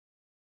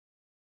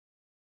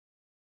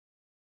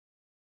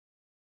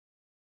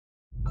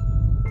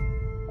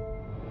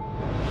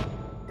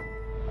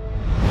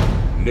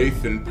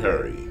Nathan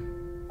Perry,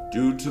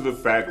 due to the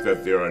fact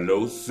that there are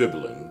no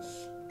siblings,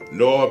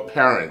 nor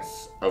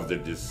parents of the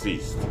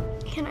deceased.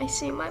 Can I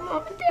see my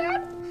mom and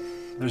dad?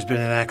 There's been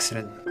an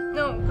accident.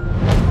 No.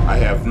 I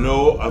have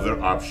no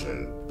other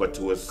option but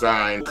to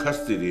assign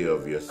custody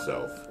of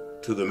yourself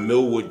to the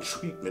Milwood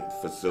Treatment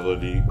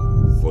Facility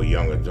for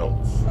Young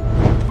Adults.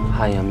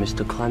 Hi, I'm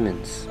Mr.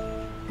 Clemens.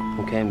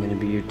 Okay, I'm gonna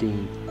be your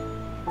dean.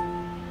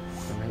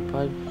 Alright,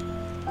 bud?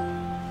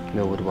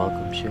 Milwood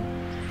welcomes you.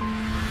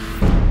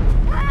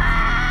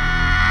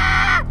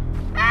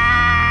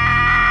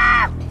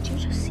 Did you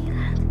just see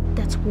that?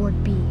 That's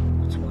Ward B.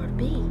 What's Ward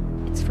B?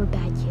 It's for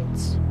bad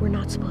kids. We're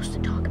not supposed to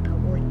talk about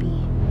Ward B.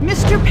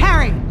 Mr.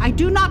 Perry, I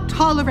do not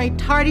tolerate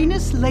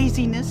tardiness,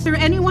 laziness, or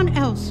anyone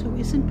else who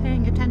isn't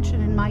paying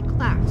attention in my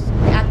class.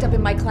 Act up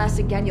in my class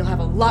again, you'll have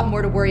a lot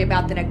more to worry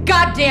about than a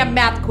goddamn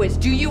math quiz.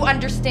 Do you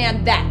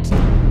understand that?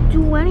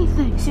 Do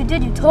anything. Yes, you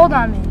did. You told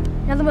on me.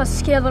 You're the most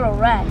scared little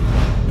rat.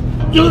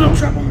 You little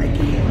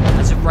troublemaker.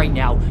 As of right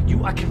now,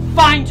 you are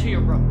confined to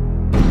your room.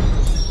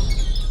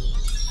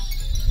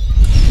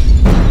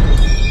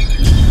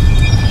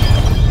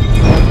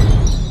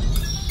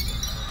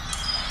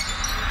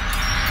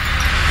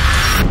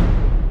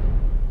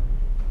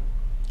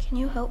 Can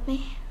you help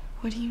me?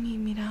 What do you need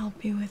me to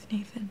help you with,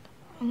 Nathan?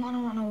 I want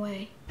to run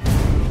away.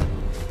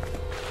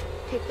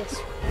 Take this.